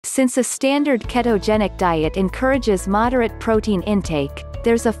Since a standard ketogenic diet encourages moderate protein intake,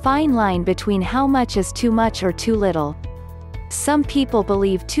 there's a fine line between how much is too much or too little. Some people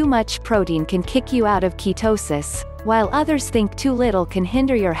believe too much protein can kick you out of ketosis, while others think too little can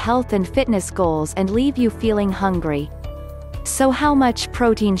hinder your health and fitness goals and leave you feeling hungry. So how much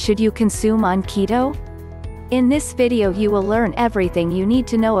protein should you consume on keto? In this video you will learn everything you need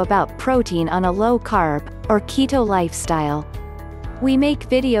to know about protein on a low-carb, or keto lifestyle. We make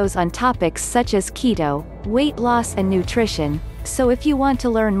videos on topics such as keto, weight loss and nutrition, so if you want to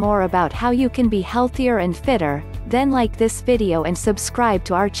learn more about how you can be healthier and fitter, then like this video and subscribe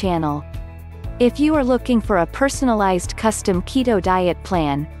to our channel. If you are looking for a personalized custom keto diet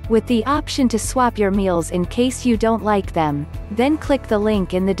plan, with the option to swap your meals in case you don't like them, then click the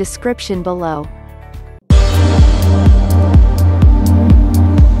link in the description below.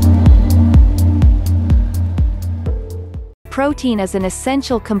 Protein is an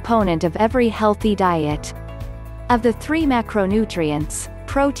essential component of every healthy diet. Of the three macronutrients,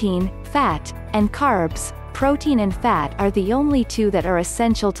 protein, fat, and carbs, protein and fat are the only two that are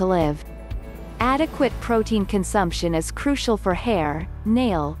essential to live. Adequate protein consumption is crucial for hair,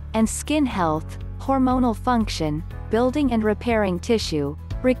 nail, and skin health, hormonal function, building and repairing tissue,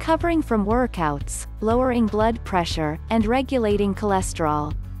 recovering from workouts, lowering blood pressure, and regulating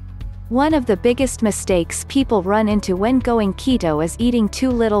cholesterol. One of the biggest mistakes people run into when going keto is eating too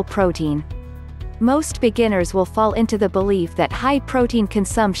little protein. Most beginners will fall into the belief that high protein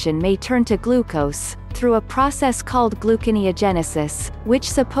consumption may turn to glucose, through a process called gluconeogenesis, which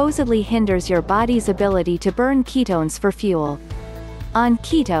supposedly hinders your body's ability to burn ketones for fuel. On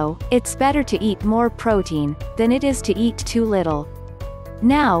keto, it's better to eat more protein than it is to eat too little.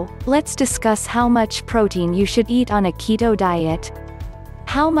 Now, let's discuss how much protein you should eat on a keto diet.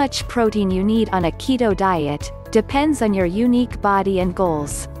 How much protein you need on a keto diet depends on your unique body and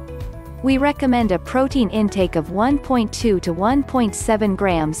goals. We recommend a protein intake of 1.2 to 1.7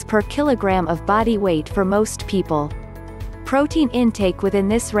 grams per kilogram of body weight for most people. Protein intake within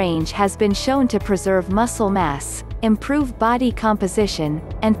this range has been shown to preserve muscle mass, improve body composition,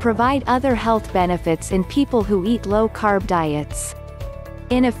 and provide other health benefits in people who eat low-carb diets.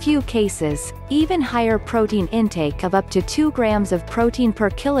 In a few cases, even higher protein intake of up to 2 grams of protein per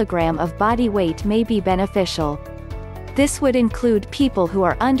kilogram of body weight may be beneficial. This would include people who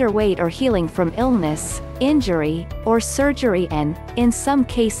are underweight or healing from illness, injury, or surgery and, in some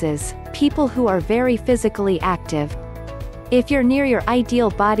cases, people who are very physically active. If you're near your ideal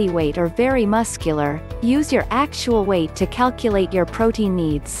body weight or very muscular, use your actual weight to calculate your protein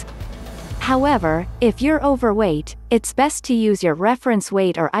needs. However, if you're overweight, it's best to use your reference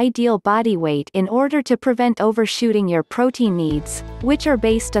weight or ideal body weight in order to prevent overshooting your protein needs, which are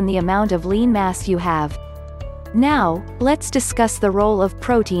based on the amount of lean mass you have. Now, let's discuss the role of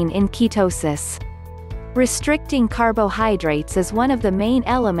protein in ketosis. Restricting carbohydrates is one of the main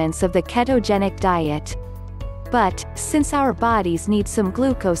elements of the ketogenic diet. But, since our bodies need some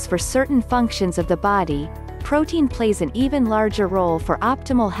glucose for certain functions of the body, protein plays an even larger role for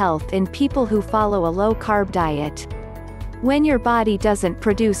optimal health in people who follow a low-carb diet. When your body doesn't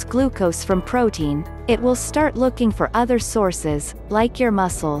produce glucose from protein, it will start looking for other sources, like your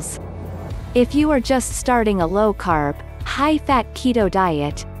muscles. If you are just starting a low-carb, high-fat keto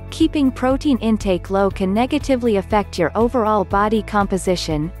diet, keeping protein intake low can negatively affect your overall body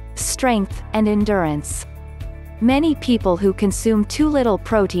composition, strength, and endurance. Many people who consume too little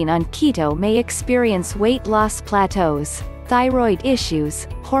protein on keto may experience weight loss plateaus, thyroid issues,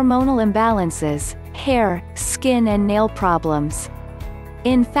 hormonal imbalances, hair, skin and nail problems.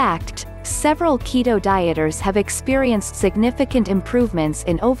 In fact, several keto dieters have experienced significant improvements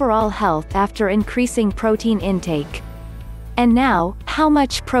in overall health after increasing protein intake. And now, how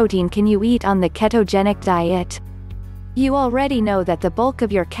much protein can you eat on the ketogenic diet? You already know that the bulk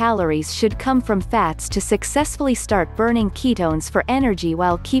of your calories should come from fats to successfully start burning ketones for energy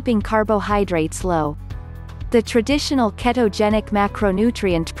while keeping carbohydrates low. The traditional ketogenic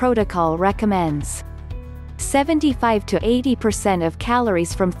macronutrient protocol recommends 75 to 80% of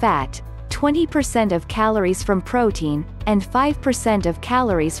calories from fat, 20% of calories from protein, and 5% of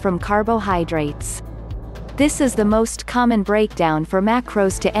calories from carbohydrates. This is the most common breakdown for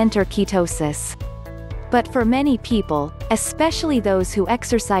macros to enter ketosis. But for many people, especially those who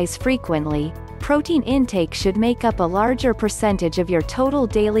exercise frequently, protein intake should make up a larger percentage of your total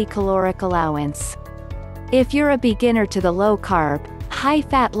daily caloric allowance. If you're a beginner to the low-carb,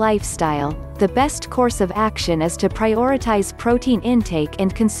 high-fat lifestyle, the best course of action is to prioritize protein intake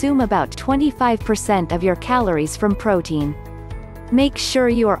and consume about 25% of your calories from protein. Make sure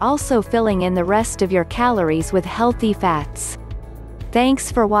you are also filling in the rest of your calories with healthy fats.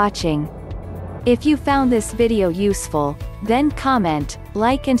 Thanks for watching. If you found this video useful, then comment,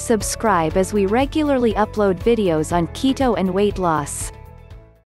 like and subscribe as we regularly upload videos on keto and weight loss.